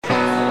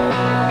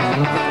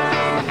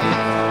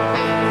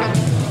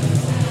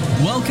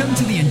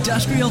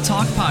Industrial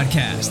Talk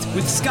Podcast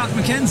with Scott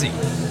McKenzie.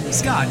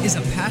 Scott is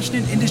a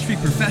passionate industry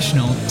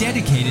professional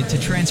dedicated to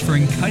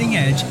transferring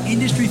cutting-edge,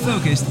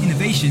 industry-focused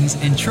innovations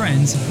and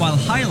trends while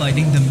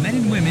highlighting the men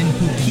and women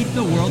who keep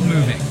the world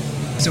moving.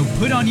 So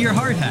put on your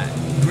hard hat,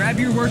 grab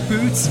your work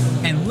boots,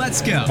 and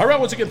let's go. All right,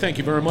 once again, thank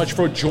you very much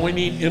for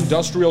joining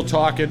Industrial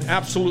Talk, and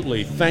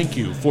absolutely thank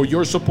you for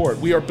your support.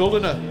 We are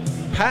building a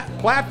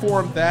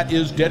platform that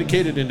is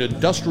dedicated to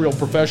industrial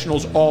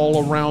professionals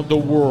all around the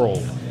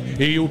world.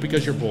 You,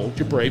 because you're bold,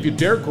 you're brave, you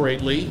dare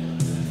greatly,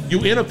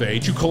 you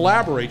innovate, you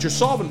collaborate, you're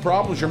solving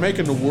problems, you're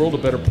making the world a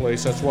better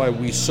place. That's why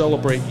we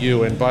celebrate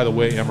you. And by the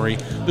way, Emory,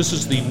 this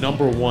is the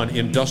 #1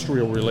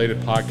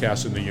 industrial-related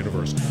podcast in the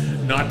universe,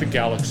 not the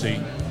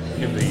galaxy,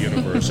 in the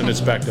universe. And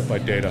it's backed up by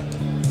data.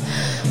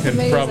 And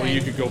amazing. Probably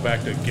you could go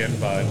back to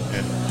Genba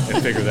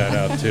and figure that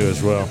out too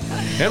as well.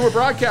 And we're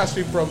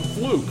broadcasting from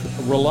Fluke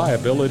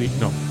Reliability.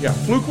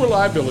 Fluke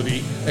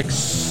Reliability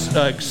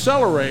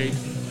Accelerate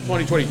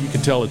 2020. You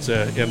can tell it's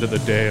the end of the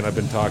day, and I've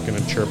been talking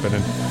and chirping,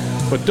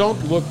 but don't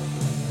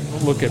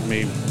look at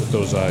me with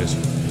those eyes,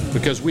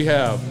 because we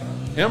have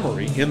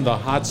Emory in the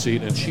hot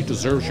seat, and she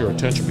deserves your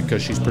attention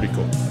because she's pretty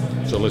cool.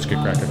 So let's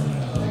get cracking.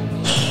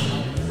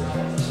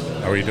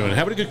 How are you doing?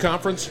 Having a good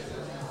conference?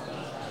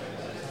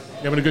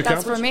 You having a good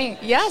conference? That's for me.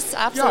 Yes,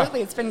 absolutely.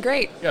 Yeah. It's been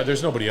great. Yeah,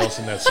 there's nobody else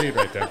in that seat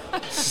right there.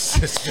 It's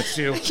just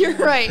you. You're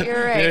right.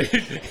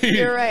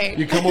 You're right.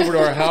 You come over to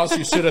our house,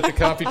 you sit at the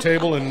coffee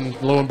table,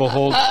 and lo and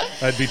behold,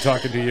 I'd be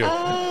talking to you.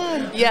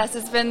 Yes,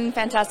 it's been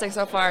fantastic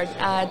so far.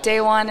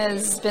 Day one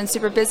has been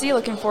super busy.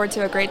 Looking forward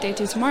to a great day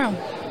two tomorrow.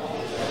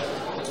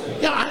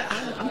 Yeah,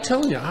 I'm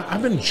telling you,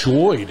 I've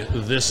enjoyed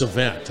this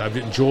event. I've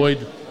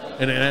enjoyed,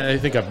 and I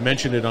think I've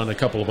mentioned it on a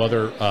couple of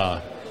other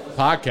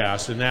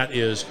podcasts, and that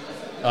is,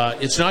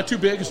 it's not too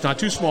big, it's not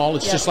too small,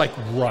 it's just like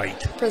right.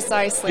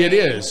 Precisely. It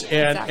is,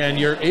 Exactly. and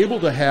you're able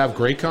to have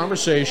great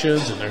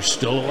conversations, and there's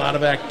still a lot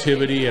of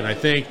activity, and I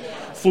think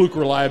Fluke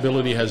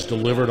Reliability has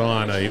delivered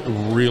on a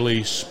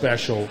really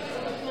special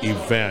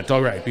event.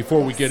 All right,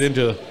 before we get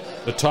into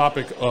the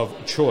topic of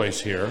choice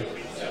here,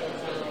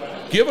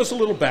 give us a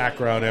little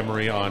background,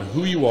 Emory, on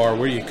who you are,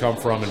 where you come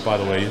from, and by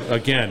the way,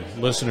 again,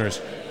 listeners,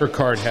 her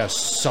card has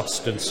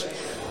substance.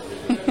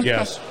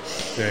 Yes.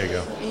 There you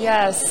go.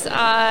 Yes.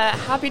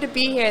 Happy to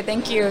be here.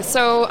 Thank you.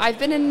 So I've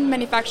been in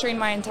manufacturing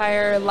my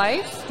entire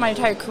life, my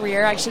entire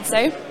career, I should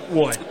say.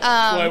 What?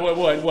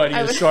 What?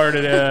 You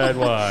started at,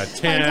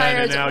 10,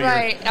 and now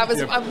you're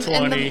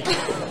 20.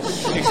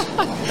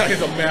 I get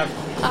the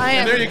math.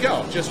 And there you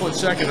go. Just 1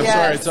 second.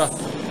 I'm sorry.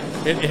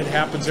 It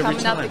happens every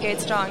time. Coming out the gate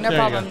strong. No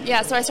problem.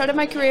 Yeah, so I started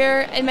my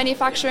career in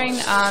manufacturing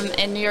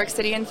in New York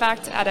City, in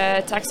fact, at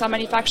a textile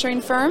manufacturing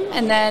firm.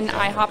 And then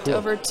I hopped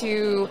over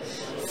to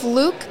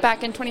Fluke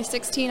back in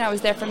 2016. I was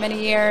there for many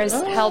years,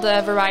 held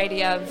a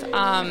variety of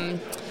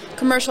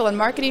commercial and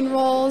marketing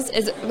roles.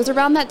 It was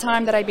around that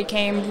time that I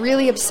became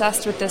really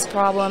obsessed with this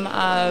problem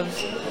of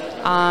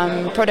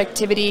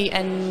productivity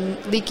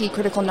and leaky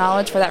critical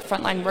knowledge for that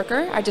frontline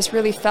worker. I just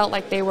really felt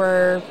like they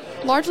were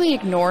largely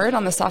ignored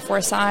on the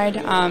software side.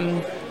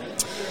 Hold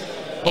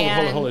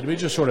on. Let me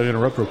just sort of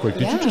interrupt real quick.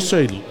 Did you just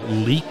say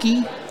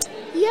leaky?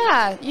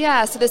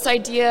 Yeah. So this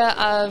idea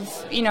of,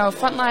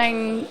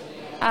 frontline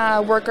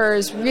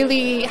workers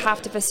really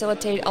have to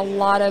facilitate a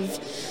lot of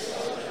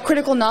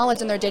critical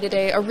knowledge in their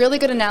day-to-day. A really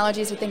good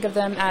analogy is to think of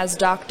them as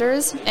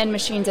doctors and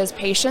machines as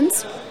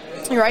patients.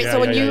 Right. So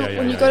when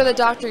you go to the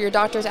doctor, your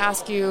doctors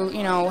ask you,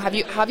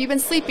 have you been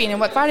sleeping, and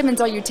what vitamins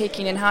are you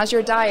taking, and how's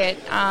your diet?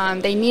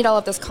 They need all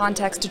of this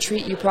context to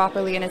treat you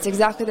properly, and it's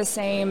exactly the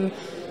same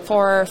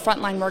for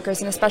frontline workers,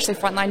 and especially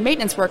frontline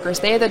maintenance workers.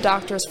 They are the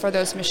doctors for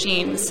those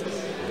machines.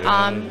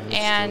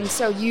 And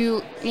so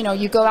you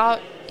go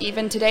out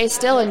even today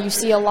still, and you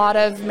see a lot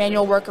of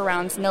manual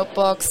workarounds,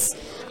 notebooks,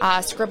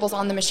 scribbles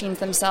on the machines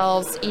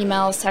themselves,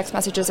 emails, text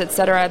messages,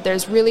 etc.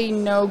 There's really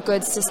no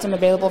good system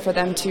available for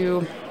them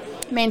to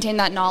maintain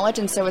that knowledge,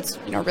 and so it's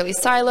really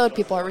siloed.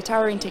 People are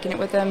retiring, taking it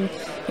with them.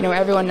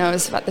 Everyone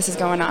knows what this is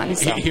going on.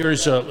 So.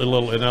 Here's a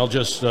little, and I'll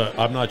just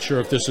I'm not sure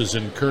if this is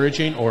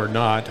encouraging or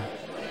not,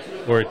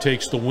 or it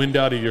takes the wind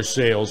out of your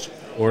sails,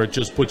 or it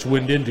just puts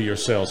wind into your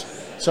sails.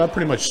 So I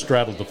pretty much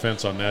straddled the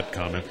fence on that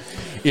comment.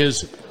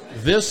 Is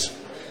this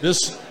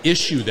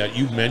issue that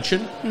you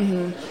mentioned?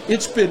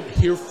 It's been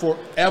here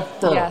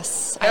forever.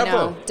 Yes, I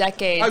know,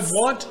 decades. I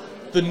want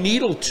the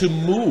needle to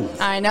move.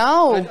 I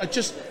know.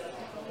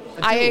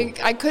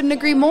 I couldn't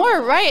agree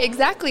more. Right,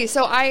 exactly.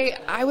 So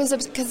I was,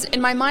 because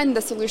in my mind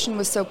the solution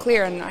was so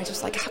clear, and I was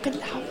just like,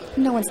 how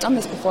no one's done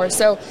this before?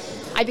 So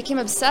I became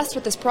obsessed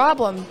with this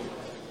problem,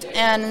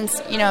 and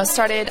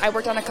I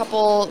worked on a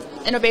couple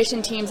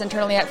innovation teams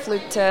internally at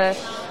Fluke to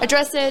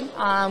address it.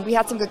 We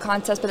had some good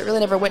concepts, but it really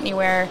never went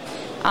anywhere.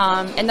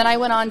 And then I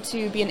went on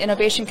to be an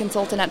innovation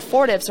consultant at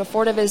Fortive. So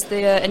Fortive is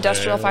the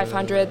Industrial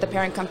 500, the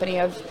parent company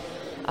of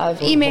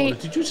eMate.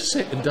 Did you just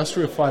say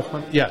Industrial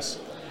 500? Yes.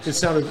 It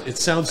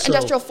sounds so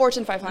Industrial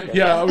Fortune 500.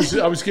 Yeah, I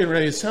was getting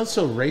ready. It sounds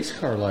so race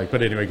car like,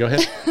 but anyway, go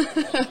ahead.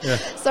 Yeah.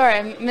 Sorry,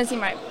 I'm missing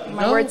my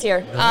words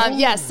here.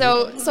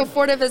 So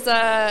Fortive is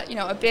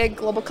a big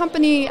global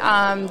company.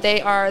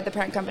 They are the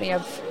parent company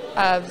of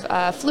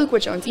Fluke,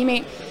 which owns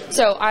eMate.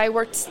 So I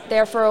worked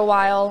there for a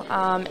while,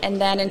 and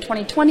then in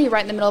 2020,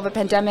 right in the middle of a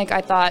pandemic,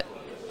 I thought,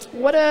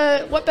 what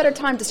better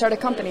time to start a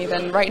company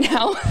than right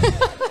now?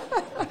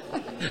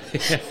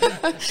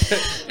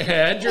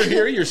 And you're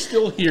here. You're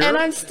still here. And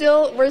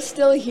we're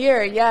still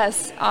here.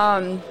 Yes.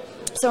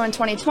 So in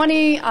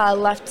 2020,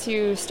 left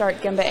to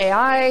start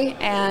Genba.AI,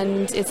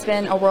 and it's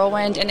been a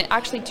whirlwind. And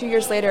actually 2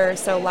 years later,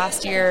 so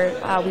last year,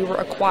 we were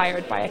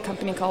acquired by a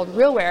company called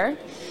RealWear.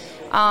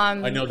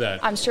 I know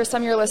that. I'm sure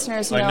some of your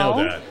listeners know. I know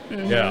that.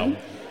 Mm-hmm. Yeah.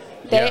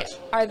 They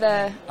are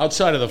the...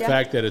 Outside of the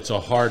fact that it's a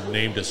hard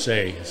name to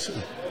say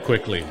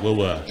quickly.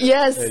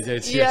 Yes.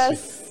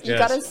 You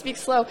got to speak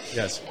slow.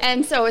 Yes.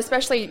 And so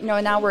especially,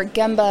 now we're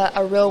Genba, a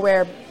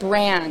RealWear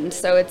brand,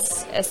 so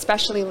it's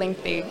especially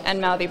lengthy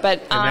and mouthy. But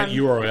and that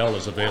URL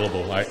is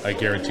available. I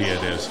guarantee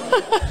it is.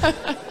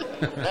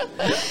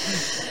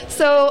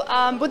 So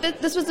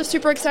this was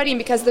super exciting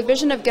because the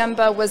vision of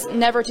Genba was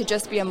never to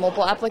just be a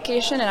mobile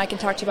application, and I can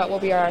talk to you about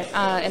what we are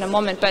in a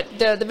moment, but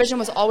the vision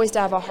was always to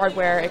have a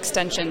hardware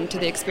extension to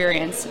the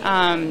experience.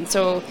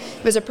 So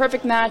it was a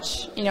perfect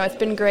match. It's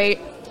been great.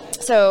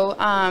 So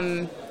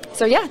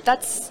yeah,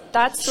 that's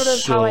sort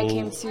of how I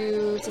came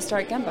to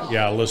start Genba.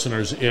 Yeah,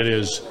 listeners, it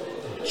is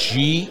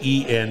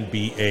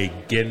Genba,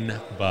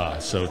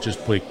 Genba. So just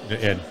click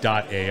and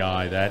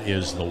 .ai. That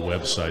is the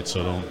website.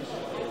 So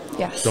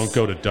don't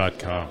go to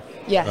 .com.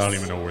 Yes. I don't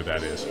even know where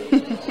that is.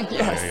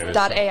 Yes.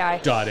 .ai.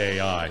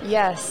 .ai.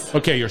 Yes.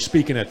 Okay, you're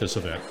speaking at this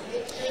event.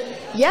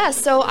 Yeah,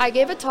 so I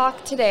gave a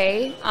talk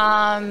today,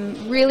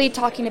 really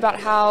talking about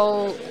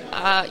how,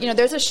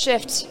 there's a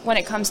shift when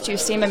it comes to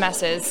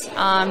CMMSs.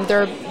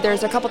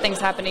 There's a couple things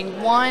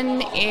happening.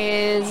 One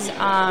is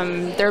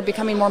they're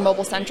becoming more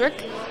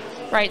mobile-centric,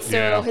 right?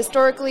 So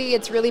historically,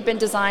 it's really been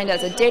designed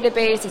as a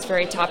database. It's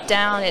very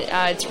top-down.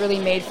 It's really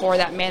made for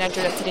that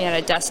manager that's sitting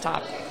at a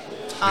desktop.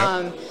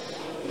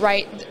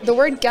 Right. The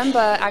word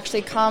Genba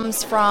actually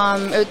comes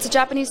from, it's a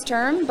Japanese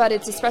term, but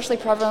it's especially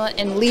prevalent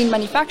in lean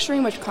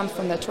manufacturing, which comes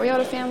from the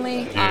Toyota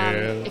family,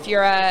 if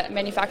you're a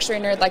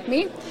manufacturing nerd like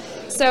me.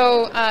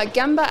 So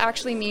Genba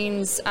actually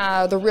means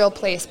the real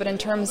place, but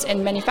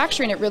in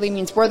manufacturing, it really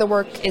means where the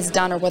work is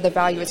done or where the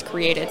value is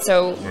created.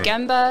 So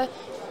Genba,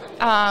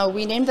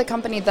 we named the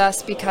company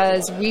thus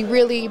because we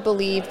really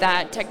believe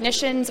that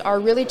technicians are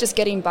really just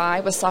getting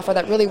by with software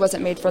that really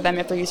wasn't made for them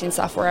if they're using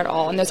software at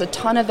all. And there's a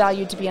ton of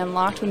value to be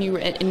unlocked when you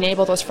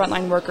enable those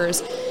frontline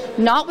workers,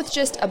 not with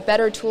just a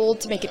better tool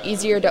to make it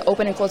easier to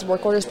open and close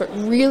work orders, but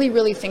really,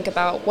 really think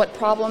about what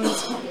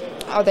problems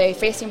are they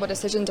facing, what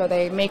decisions are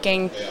they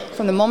making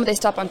from the moment they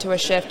step onto a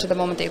shift to the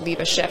moment they leave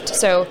a shift.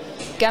 So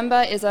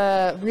Genba is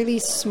a really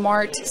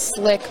smart,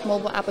 slick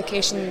mobile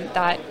application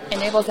that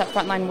enables that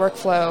frontline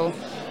workflow.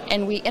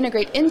 And we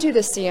integrate into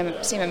the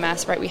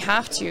CMMS, right? We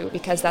have to,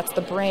 because that's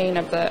the brain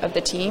of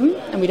the team,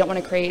 and we don't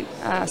want to create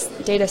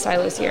data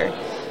silos here.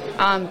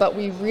 But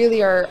we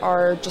really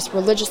are just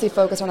religiously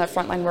focused on that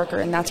frontline worker,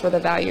 and that's where the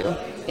value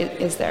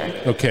is there.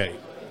 Okay.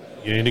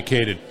 You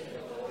indicated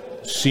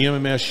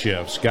CMMS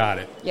shifts, got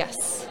it.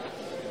 Yes.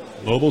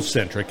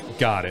 Mobile-centric,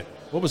 got it.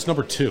 What was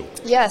number 2?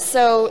 Yes,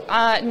 so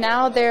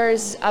now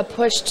there's a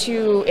push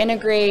to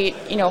integrate,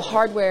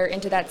 hardware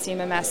into that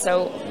CMMS.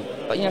 So,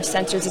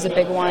 sensors is a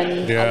big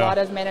one. Yeah. A lot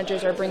of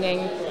managers are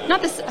bringing,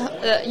 not this,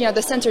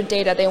 the sensor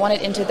data. They want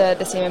it into the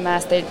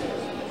CMMS. They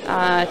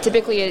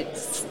typically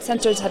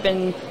sensors have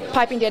been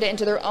piping data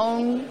into their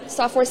own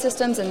software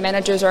systems, and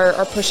managers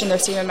are pushing their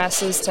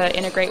CMMSs to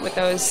integrate with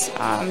those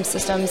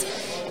systems.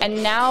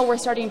 And now we're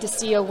starting to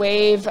see a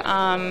wave.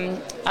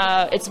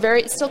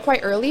 It's still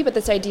quite early, but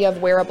this idea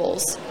of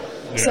wearables.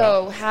 Yeah.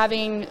 So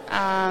having,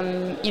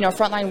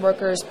 frontline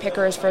workers,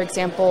 pickers, for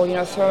example,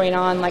 throwing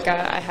on like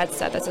a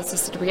headset that's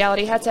assisted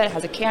reality headset. It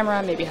has a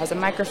camera, maybe has a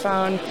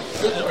microphone.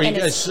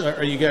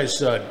 Are you guys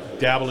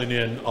dabbling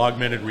in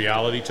augmented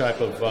reality type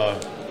of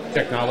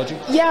technology?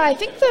 Yeah, I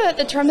think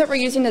the term that we're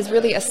using is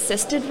really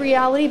assisted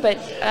reality, but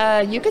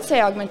you could say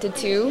augmented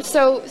too.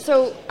 So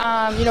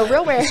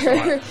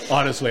RealWear.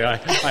 Honestly, I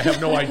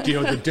have no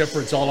idea the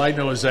difference. All I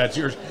know is that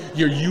you're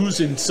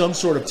using some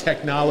sort of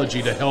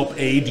technology to help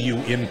aid you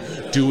in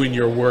doing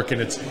your work,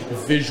 and it's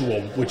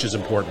visual, which is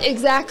important.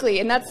 Exactly,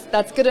 and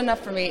that's good enough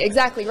for me.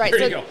 Exactly, right.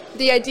 There you go.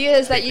 The idea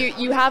is that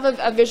you have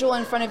a visual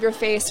in front of your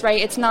face, right?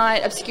 It's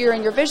not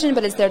obscuring your vision,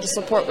 but it's there to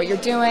support what you're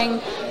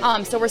doing.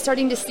 So we're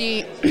starting to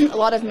see a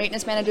lot of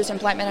maintenance managers and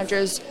plant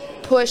managers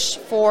push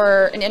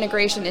for an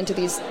integration into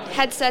these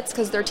headsets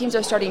because their teams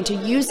are starting to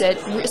use it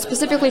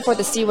specifically for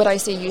the see what I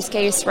see use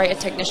case, right? A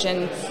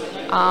technician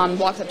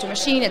walks up to a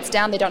machine, it's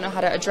down, they don't know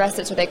how to address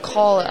it, so they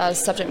call a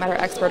subject matter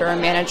expert or a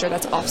manager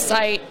that's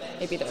off-site.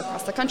 Maybe they're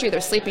across the country,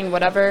 they're sleeping,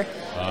 whatever.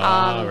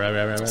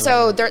 Right.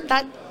 So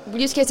that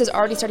use cases are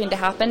already starting to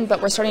happen,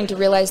 but we're starting to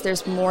realize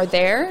there's more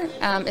there,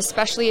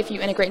 especially if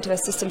you integrate into the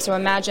system. So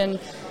imagine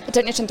a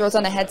technician throws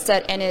on a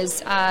headset and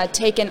is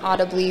taken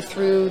audibly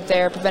through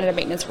their preventative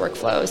maintenance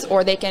workflows,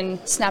 or they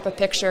can snap a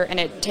picture and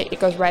it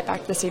goes right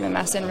back to the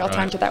CMMS in real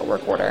time to that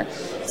work order.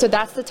 So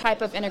that's the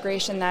type of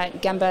integration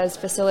that Genba is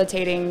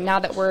facilitating now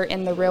that we're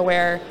in the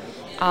RealWear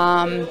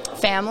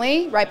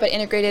family, right? But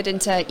integrated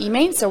into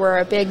eMaint. So we're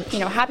a big,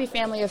 happy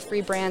family of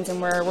 3 brands,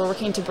 and we're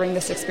working to bring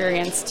this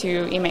experience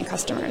to eMaint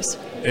customers.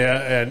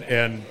 Yeah,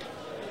 and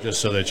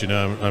just so that you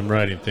know, I'm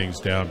writing things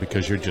down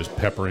because you're just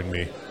peppering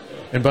me.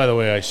 And by the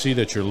way, I see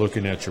that you're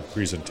looking at your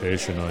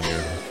presentation on your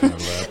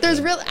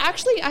laptop.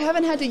 Actually, I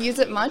haven't had to use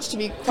it much, to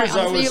be quite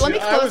honest with you. Let me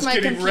close my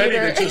computer. I was getting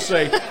ready to just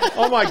say,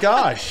 oh my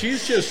gosh,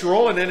 she's just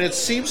rolling, and it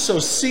seems so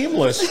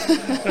seamless.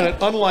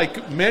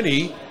 Unlike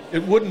many,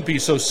 it wouldn't be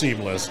so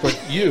seamless. But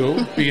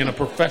you, being a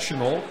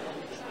professional,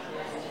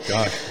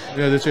 gosh.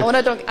 Yeah, that's it.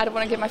 I don't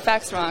want to get my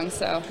facts wrong,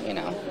 so,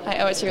 I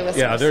owe it to your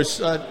listeners.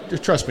 Yeah,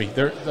 trust me,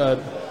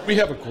 we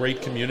have a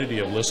great community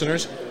of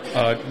listeners.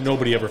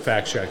 Nobody ever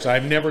fact checks. I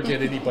never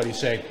get anybody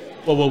saying,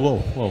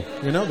 whoa.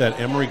 You know that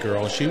Emory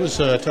girl, she was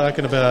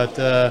talking about,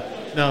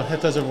 no,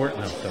 that doesn't work.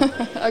 No, it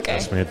doesn't. Okay.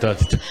 Trust me, it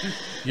doesn't.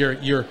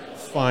 You're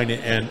fine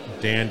and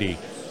dandy.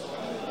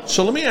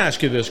 So let me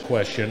ask you this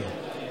question.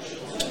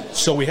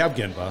 So we have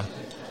Genba.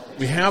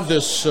 We have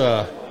this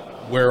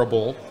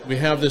wearable. We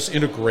have this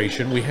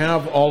integration. We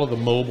have all of the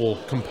mobile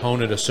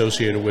component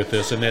associated with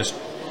this, and this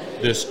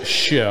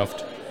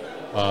shift,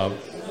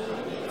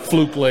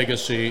 Fluke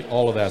legacy,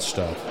 all of that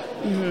stuff.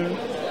 Mm-hmm.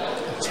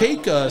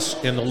 Take us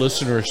and the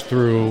listeners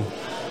through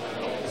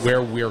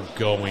where we're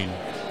going.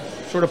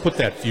 Sort of put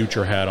that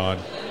future hat on.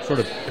 Sort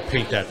of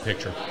paint that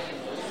picture.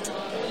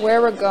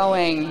 Where we're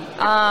going.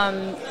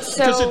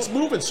 Because it's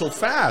moving so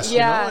fast,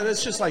 and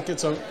it's just like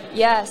it's a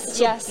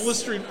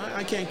blistering.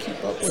 I can't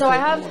keep up with it. So I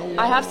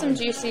have some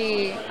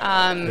juicy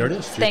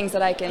things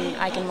that I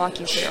can walk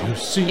you through.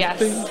 Juicy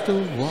things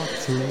to walk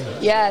through.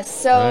 Yes.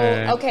 So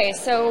okay.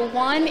 So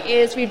one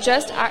is we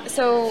just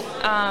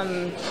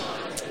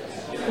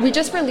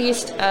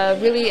released a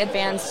really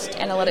advanced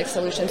analytics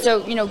solution.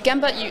 So,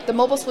 Genba, the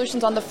mobile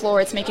solution's on the floor.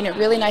 It's making it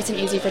really nice and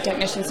easy for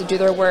technicians to do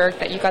their work,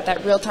 that you got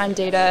that real-time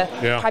data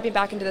piping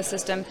back into the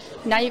system.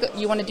 Now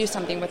you want to do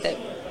something with it.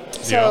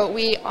 So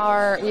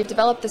we've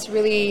developed this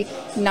really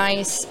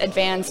nice,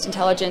 advanced,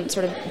 intelligent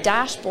sort of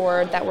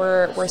dashboard that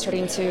we're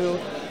starting to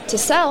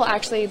sell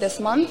actually this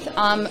month.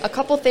 A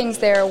couple things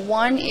there.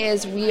 One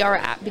is we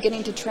are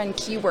beginning to trend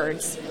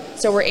keywords.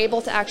 So we're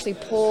able to actually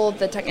pull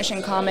the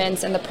technician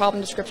comments and the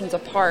problem descriptions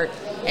apart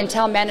and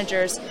tell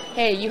managers,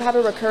 hey, you have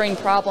a recurring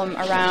problem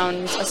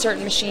around a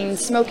certain machine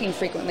smoking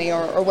frequently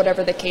or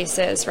whatever the case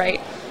is, right?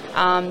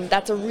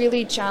 That's a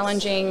really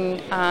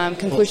challenging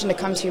conclusion to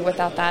come to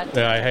without that.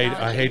 Yeah,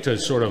 I hate to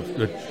sort of,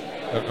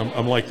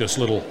 I'm like this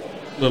little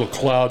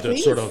cloud that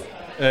sort of,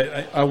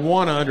 I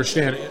want to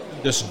understand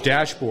this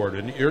dashboard,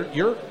 and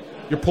you're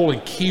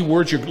pulling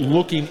keywords, you're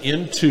looking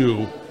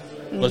into,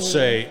 let's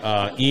say,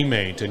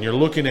 eMaint, and you're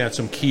looking at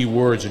some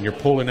keywords, and you're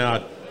pulling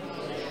out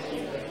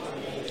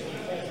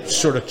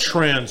sort of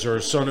trends or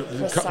sort of...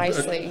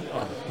 Precisely.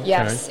 Okay.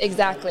 Yes,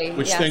 exactly.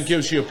 Which then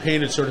gives you a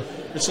painted sort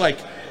of... It's like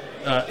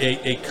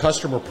a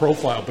customer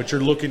profile, but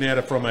you're looking at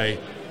it from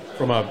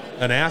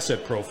an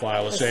asset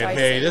profile of saying,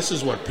 hey, this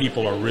is what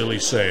people are really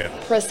saying.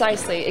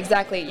 Precisely,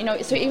 exactly.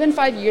 So even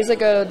 5 years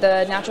ago,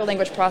 the natural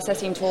language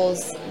processing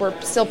tools were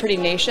still pretty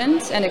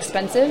nascent and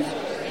expensive.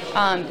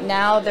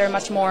 Now they're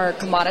much more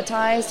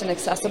commoditized and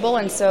accessible,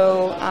 and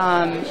so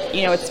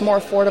it's more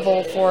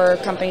affordable for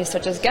companies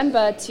such as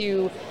Genba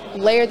to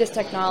layer this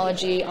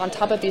technology on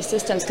top of these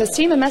systems, because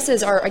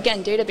CMMSs are,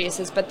 again,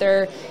 databases, but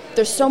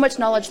there's so much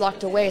knowledge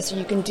locked away, so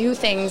you can do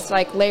things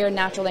like layer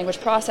natural language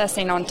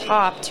processing on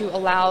top to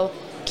allow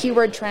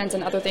keyword trends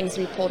and other things to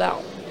be pulled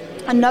out.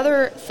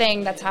 Another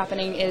thing that's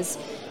happening is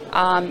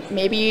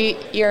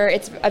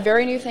it's a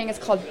very new thing. It's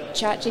called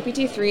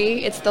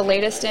ChatGPT-3. It's the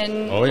latest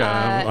in... Oh,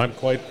 yeah, I'm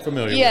quite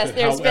familiar with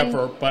it.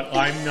 However, but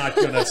I'm not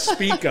going to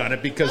speak on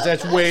it because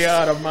that's way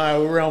out of my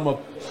realm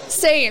of...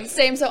 Same.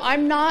 So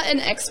I'm not an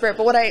expert,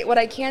 but what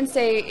I can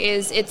say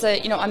is it's a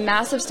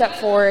massive step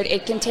forward.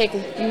 It can take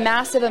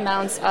massive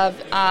amounts of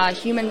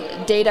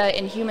human data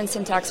in human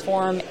syntax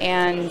form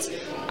and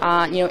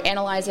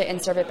analyze it and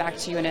serve it back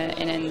to you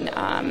in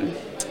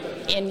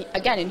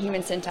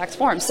human syntax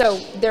form. So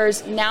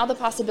there's now the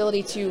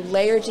possibility to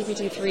layer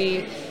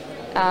GPT-3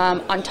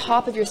 on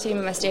top of your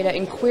CMMS data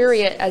and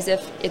query it as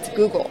if it's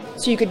Google.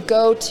 So you could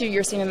go to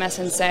your CMMS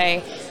and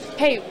say,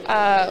 hey,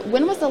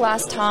 when was the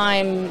last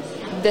time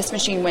this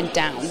machine went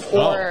down,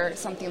 or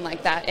something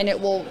like that, and it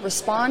will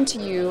respond to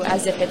you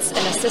as if it's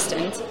an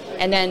assistant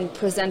and then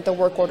present the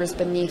work orders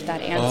beneath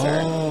that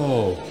answer.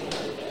 Oh.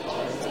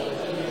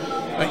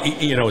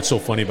 It's so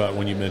funny about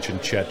when you mentioned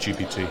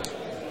ChatGPT.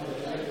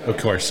 Of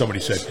course, somebody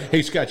said,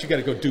 hey, Scott, you got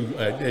to go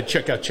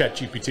check out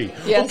ChatGPT.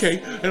 Yes.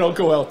 Okay, and I'll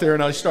go out there,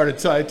 and I started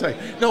typing.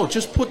 No,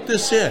 just put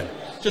this in.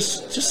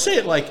 Just say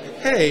it like,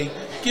 hey,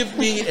 give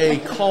me a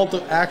call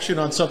to action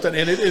on something,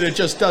 and it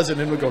just doesn't,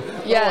 and we go,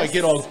 Yes. I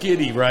get all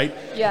giddy, right?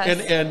 Yes.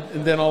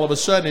 And then all of a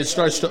sudden it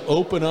starts to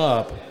open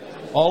up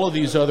all of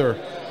these other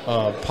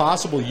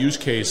possible use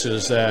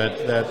cases that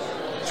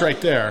it's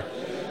right there.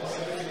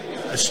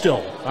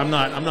 Still, I'm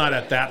not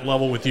at that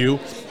level with you,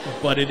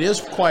 but it is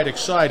quite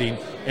exciting,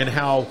 and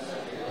how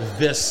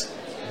this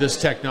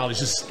technology,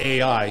 this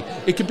AI,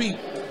 it can be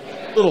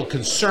a little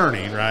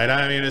concerning, right?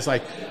 I mean, it's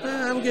like,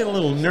 I'm getting a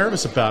little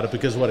nervous about it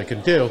because of what it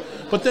can do.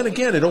 But then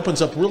again, it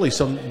opens up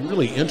some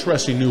really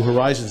interesting new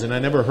horizons, and I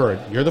never heard,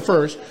 you're the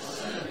first,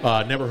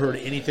 never heard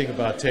anything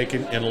about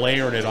taking and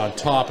layering it on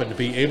top and to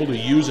be able to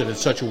use it in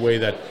such a way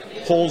that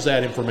pulls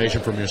that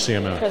information from your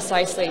CMS.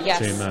 Precisely,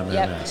 yes. CMS.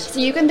 Yep. So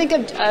you can think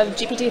of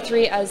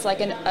GPT-3 as like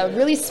a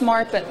really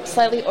smart but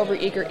slightly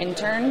overeager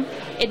intern.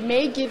 It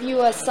may give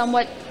you a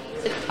somewhat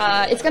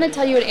it's going to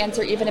tell you an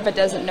answer even if it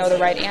doesn't know the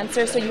right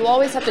answer. So you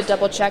always have to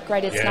double check,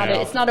 right?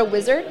 It's not a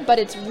wizard, but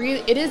it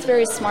is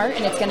very smart,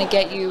 and it's going to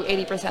get you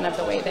 80% of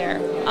the way there.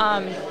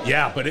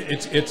 But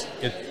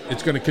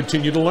it's going to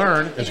continue to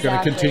learn. It's going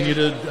to continue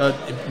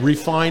to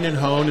refine and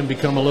hone and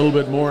become a little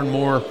bit more and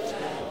more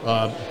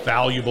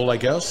valuable, I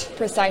guess.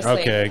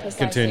 Precisely. Okay,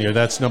 continue.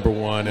 That's number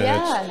one,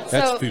 and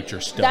that's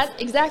future stuff.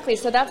 Exactly.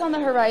 So that's on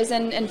the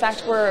horizon. In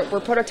fact, we're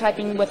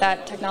prototyping with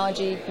that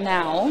technology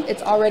now.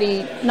 It's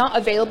already not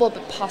available,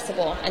 but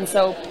possible, and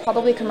so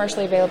probably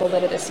commercially available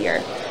later this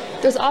year.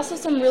 There's also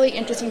some really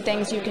interesting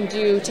things you can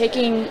do,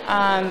 taking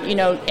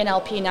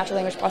NLP, natural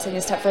language processing,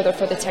 a step further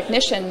for the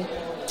technician.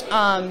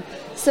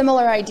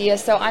 Similar idea.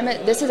 So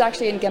this is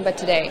actually in Genba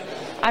today.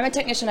 I'm a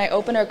technician. I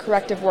open a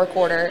corrective work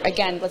order.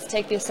 Again, let's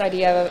take this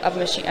idea of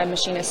a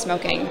machinist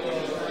smoking.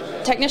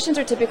 Technicians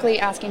are typically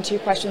asking two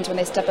questions when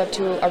they step up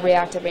to a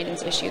reactive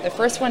maintenance issue. The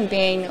first one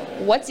being,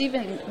 what's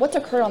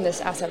occurred on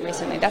this asset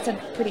recently? That's a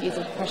pretty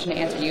easy question to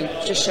answer. You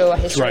just show a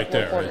history of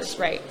work orders.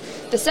 Right.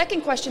 The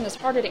second question is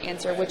harder to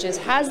answer, which is,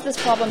 has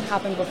this problem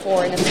happened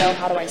before? And if so,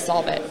 how do I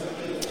solve it?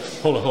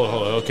 Hold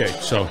on. Okay,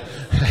 so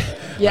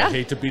I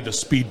hate to be the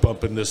speed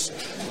bump in this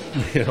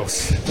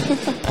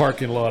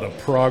parking lot of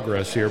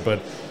progress here,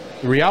 but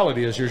the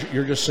reality is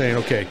you're just saying,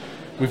 okay,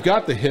 we've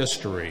got the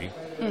history,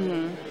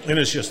 and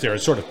it's just there.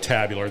 It's sort of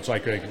tabular. It's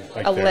like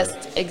a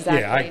list,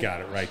 exactly. Yeah, I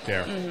got it right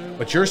there.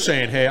 But you're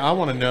saying, hey, I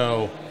want to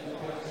know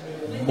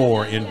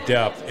more in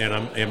depth,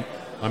 and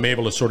I'm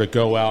able to sort of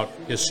go out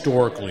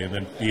historically and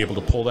then be able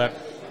to pull that.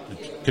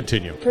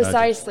 Continue.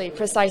 Precisely.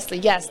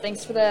 Yes,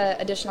 thanks for the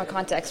additional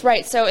context.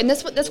 Right, so and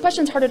this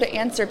question's harder to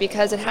answer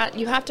because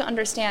you have to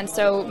understand,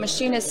 so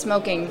machinist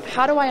smoking,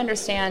 how do I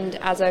understand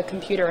as a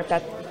computer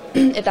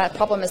if that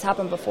problem has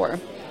happened before?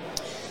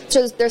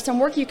 So there's some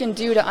work you can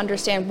do to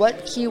understand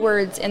what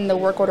keywords in the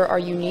work order are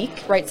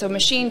unique, right? So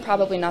machine,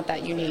 probably not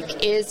that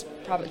unique, is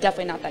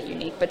definitely not that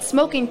unique, but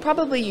smoking,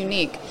 probably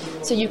unique.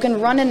 So you can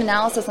run an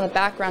analysis on the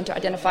background to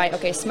identify,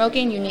 okay,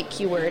 smoking, unique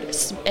keyword,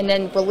 and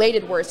then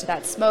related words to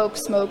that, smoke,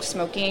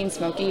 smoking,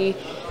 smoky.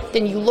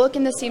 Then you look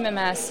in the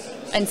CMS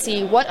and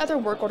see what other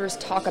work orders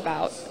talk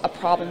about a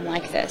problem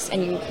like this,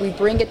 and we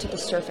bring it to the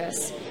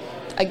surface.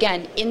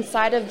 Again,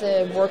 inside of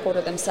the work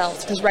order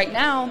themselves, because right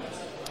now,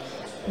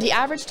 the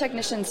average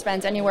technician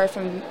spends anywhere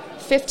from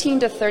 15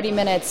 to 30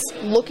 minutes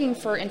looking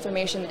for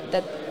information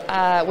that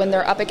when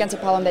they're up against a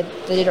problem that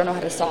they don't know how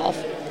to solve.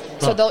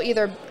 So they'll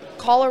either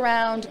call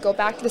around, go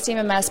back to the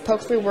CMS,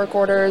 poke through work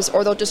orders,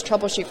 or they'll just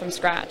troubleshoot from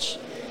scratch.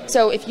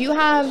 So if you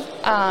have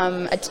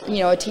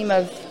a team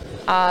of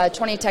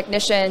 20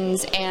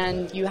 technicians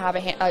and you have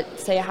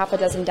say a half a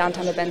dozen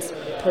downtime events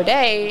per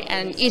day,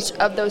 and each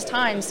of those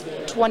times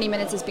 20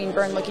 minutes is being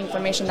burned looking for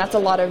information, that's a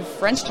lot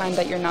of wrench time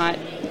that you're not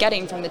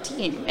getting from the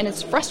team, and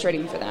it's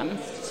frustrating for them.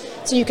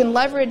 So you can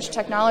leverage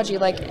technology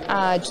like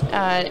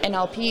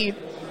NLP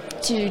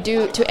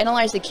to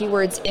analyze the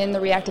keywords in the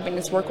reactive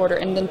maintenance work order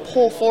and then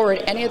pull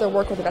forward any other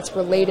work order that's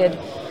related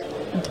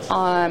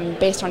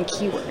based on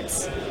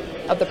keywords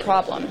of the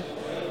problem.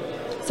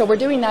 So we're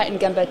doing that in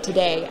Genba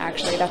today,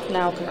 actually. That's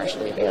now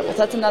commercially available. So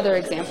that's another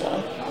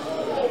example.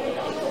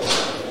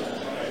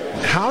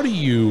 How do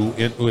you,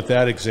 with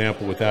that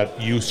example, with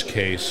that use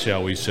case,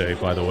 shall we say,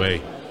 by the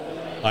way,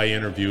 I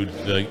interviewed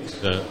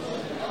the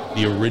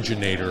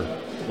originator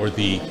or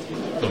the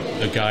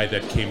guy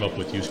that came up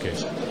with use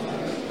case.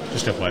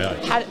 Just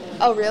FYI.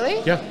 Oh,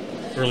 really? Yeah,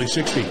 early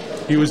 60.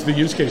 He was the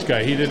use case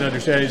guy. He didn't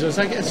understand. He says,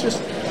 it's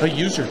just a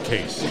user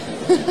case.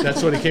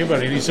 That's what he came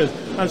about. And he says,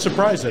 I'm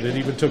surprised that it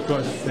even took.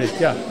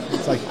 Yeah,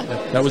 it's like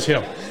that was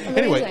him. Amazing.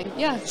 Anyway,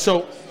 yeah.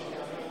 So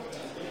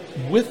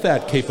with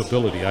that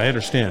capability, I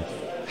understand.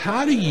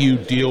 How do you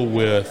deal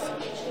with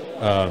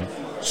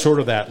sort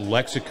of that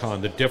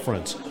lexicon, the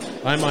difference?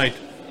 I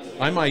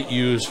might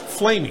use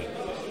flaming,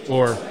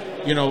 or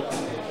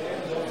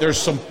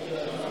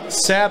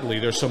sadly,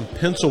 there's some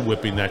pencil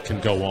whipping that can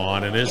go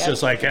on, and it's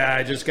just like,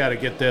 I just got to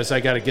get this, I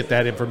got to get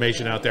that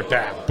information out there,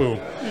 bam, boom.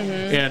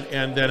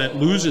 And then it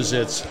loses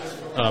its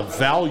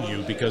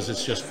value because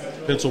it's just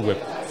pencil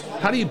whip.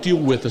 How do you deal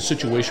with a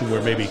situation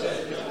where maybe,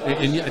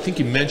 and I think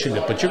you mentioned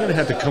it, but you're going to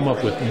have to come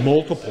up with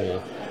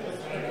multiple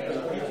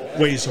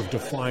ways of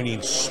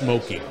defining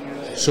smoking,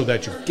 so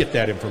that you get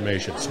that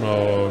information?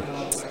 Smoke,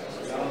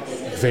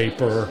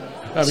 vapor.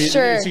 I mean,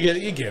 sure.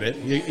 You get it.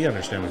 You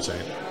understand what I'm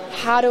saying.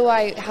 How do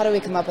we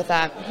come up with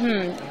that?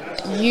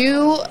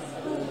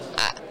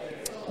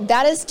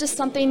 That is just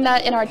something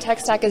that in our tech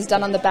stack is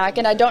done on the back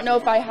end. I don't know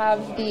if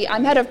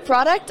I'm head of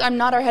product. I'm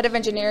not our head of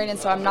engineering, and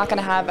so I'm not going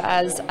to have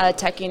as a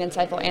techie and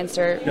insightful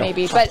answer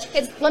maybe. But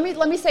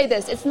let me say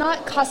this: it's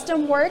not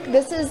custom work.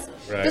 This is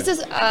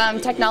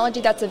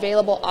technology that's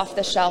available off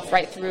the shelf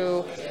right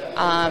through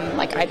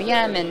like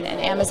IBM and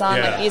Amazon.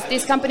 Yeah. Like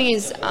these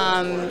companies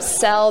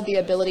sell the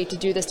ability to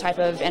do this type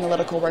of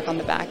analytical work on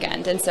the back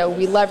end, and so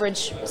we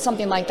leverage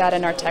something like that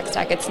in our tech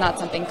stack. It's not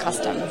something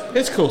custom.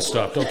 It's cool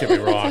stuff. Don't get me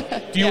wrong.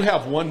 Do you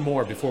have one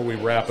more before we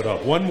wrap it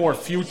up? One more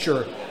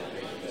future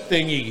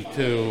thingy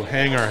to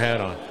hang our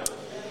hat on?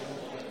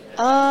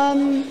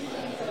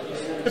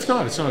 If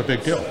not, it's not a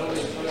big deal.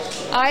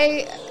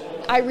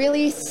 I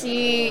really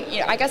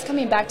see, I guess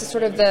coming back to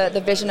sort of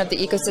the vision of the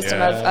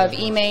ecosystem of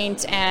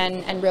eMaint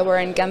and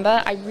RealWear and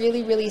Genba, I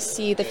really, really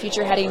see the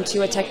future heading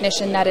to a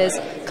technician that is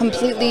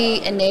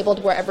completely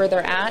enabled wherever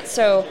they're at.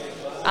 So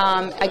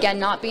again,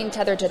 not being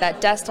tethered to that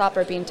desktop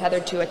or being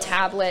tethered to a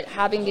tablet,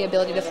 having the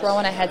ability to throw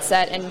on a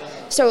headset. And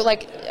so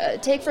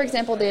take, for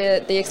example,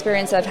 the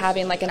experience of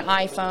having like an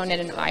iPhone and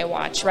an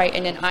iWatch, right,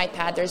 and an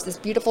iPad. There's this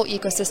beautiful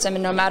ecosystem,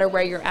 and no matter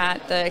where you're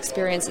at, the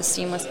experience is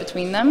seamless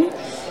between them.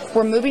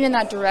 We're moving in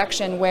that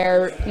direction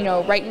where,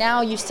 right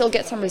now you still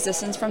get some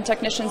resistance from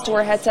technicians to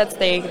wear headsets.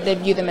 They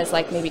view them as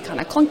like maybe kind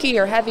of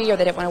clunky or heavy, or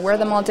they don't want to wear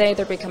them all day.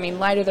 They're becoming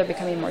lighter, they're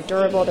becoming more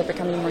durable, they're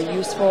becoming more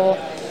useful.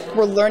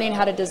 We're learning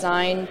how to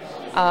design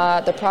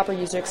the proper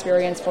user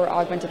experience for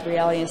augmented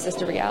reality and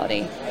assisted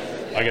reality.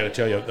 I got to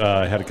tell you,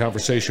 I had a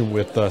conversation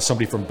with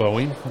somebody from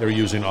Boeing. They're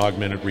using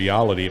augmented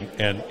reality,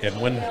 and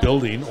when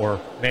building or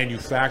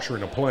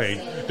manufacturing a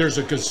plane, there's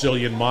a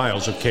gazillion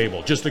miles of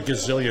cable, just a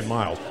gazillion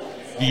miles.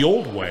 The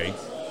old way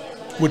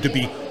would to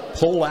be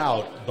pull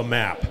out the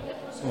map,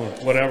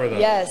 whatever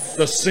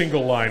the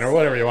single line or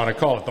whatever you want to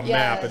call it, the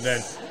map, and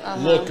then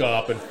look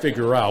up and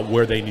figure out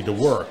where they need to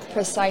work.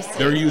 Precisely.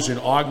 They're using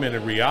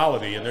augmented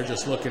reality, and they're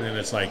just looking, and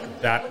it's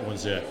like, that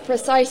was it.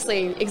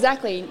 Precisely.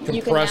 Exactly.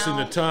 Compressing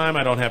the time.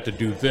 I don't have to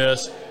do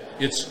this.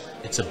 It's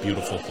a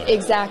beautiful thing.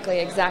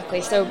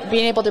 Exactly. So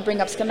being able to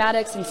bring up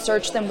schematics and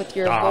search them with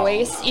your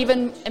voice,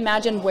 even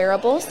imagine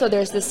wearables. So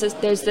there's this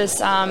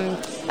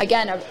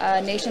again,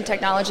 a nation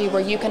technology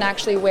where you can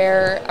actually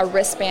wear a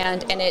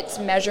wristband and it's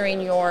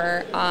measuring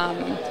your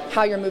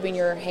how you're moving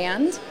your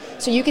hand.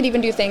 So you can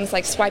even do things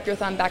like swipe your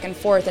thumb back and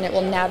forth, and it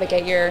will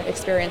navigate your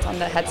experience on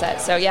the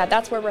headset. So yeah,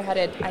 that's where we're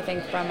headed, I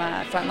think, from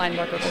a frontline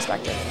worker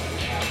perspective.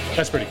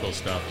 That's pretty cool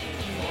stuff.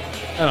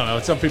 I don't know.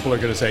 Some people are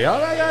going to say, oh,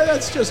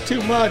 that's just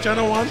too much. I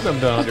don't want them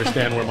to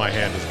understand where my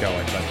hand is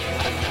going. But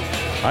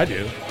I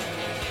do.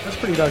 That's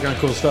pretty doggone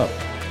cool stuff.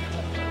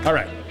 All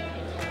right.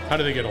 How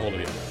do they get a hold of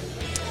you?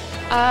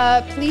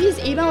 Please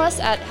email us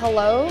at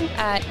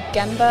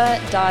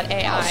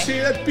hello@Genba.AI. Oh, see,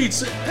 that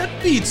beats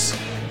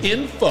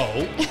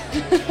info.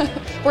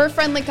 We're a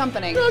friendly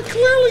company.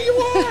 Clearly you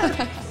are.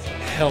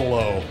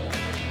 Hello,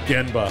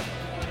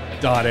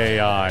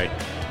 Genba.AI.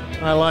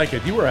 I like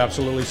it. You were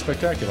absolutely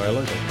spectacular. I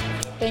like it.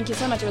 Thank you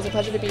so much. It was a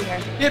pleasure to be here.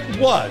 It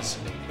was.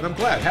 And I'm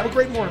glad. Have a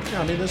great morning.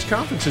 I mean, this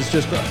conference is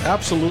just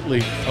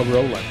absolutely a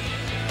rolling.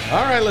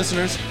 All right,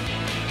 listeners.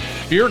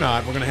 Fear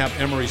not. We're going to have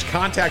Emory's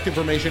contact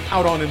information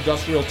out on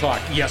Industrial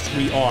Talk. Yes,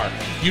 we are.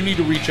 You need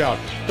to reach out.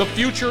 The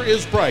future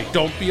is bright.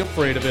 Don't be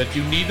afraid of it.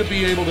 You need to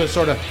be able to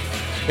sort of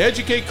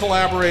educate,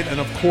 collaborate, and,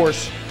 of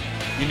course,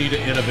 you need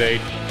to innovate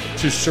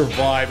to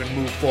survive and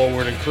move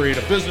forward and create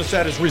a business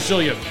that is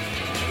resilient.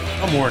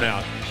 I'm worn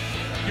out.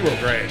 You were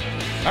great.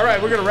 All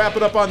right, we're going to wrap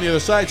it up on the other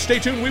side. Stay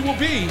tuned. We will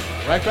be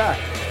right back.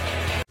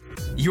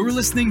 You're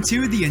listening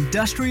to the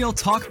Industrial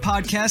Talk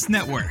Podcast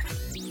Network.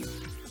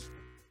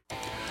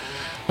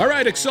 All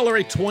right,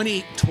 Accelerate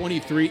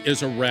 2023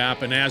 is a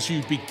wrap. And as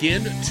you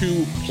begin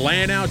to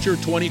plan out your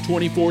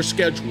 2024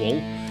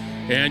 schedule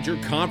and your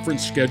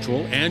conference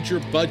schedule and your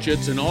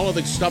budgets and all of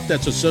the stuff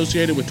that's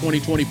associated with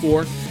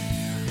 2024,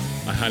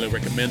 I highly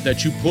recommend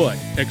that you put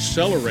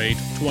Accelerate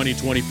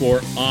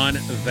 2024 on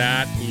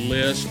that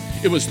list.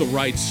 It was the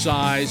right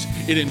size.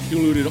 It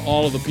included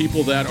all of the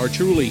people that are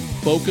truly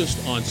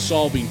focused on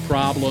solving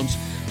problems,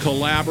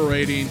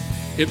 collaborating.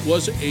 It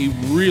was a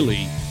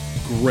really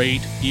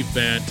great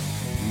event.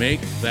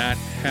 Make that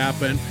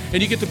happen.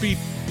 And you get to meet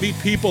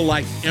people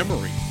like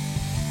Emory.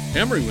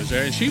 Emory was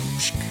there, and she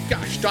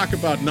talk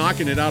about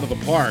knocking it out of the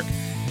park.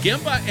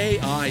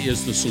 Genba.AI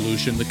is the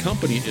solution. The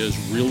company is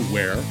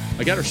RealWear.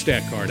 I got her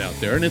stat card out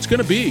there, and it's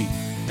going to be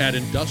at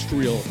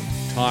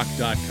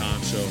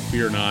industrialtalk.com, so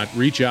fear not.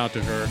 Reach out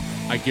to her.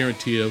 I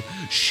guarantee you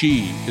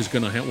she is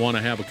going to want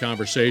to have a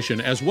conversation,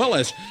 as well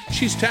as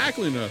she's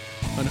tackling an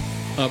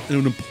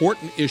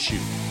important issue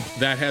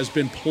that has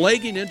been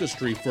plaguing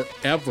industry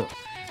forever.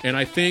 And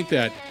I think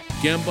that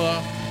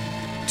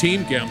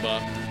Team Genba,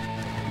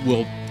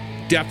 will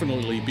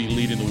definitely be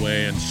leading the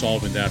way and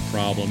solving that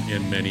problem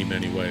in many,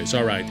 many ways.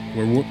 All right,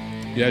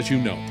 as you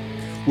know,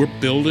 We're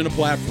building a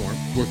platform.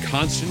 We're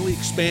constantly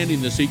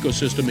expanding this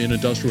ecosystem in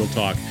Industrial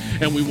Talk,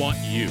 and we want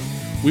you.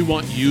 We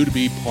want you to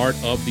be part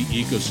of the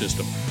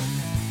ecosystem.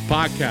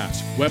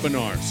 Podcasts,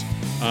 webinars,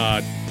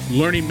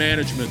 learning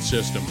management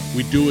system.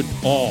 We do it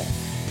all.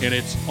 And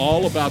it's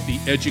all about the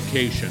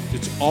education.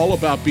 It's all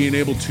about being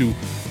able to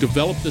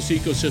develop this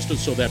ecosystem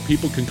so that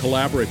people can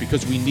collaborate,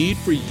 because we need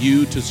for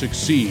you to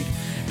succeed.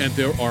 And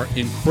there are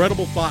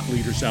incredible thought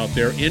leaders out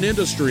there in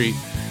industry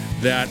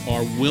that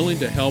are willing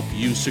to help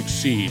you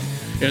succeed.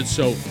 And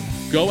so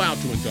go out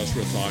to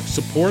Industrial Talk,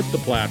 support the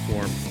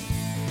platform,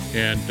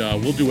 and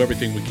we'll do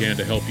everything we can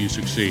to help you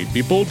succeed.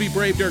 Be bold, be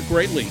brave, dare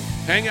greatly.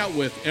 Hang out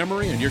with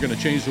Emory, and you're going to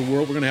change the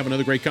world. We're going to have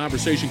another great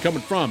conversation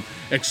coming from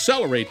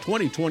Accelerate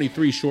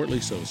 2023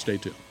 shortly, so stay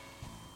tuned.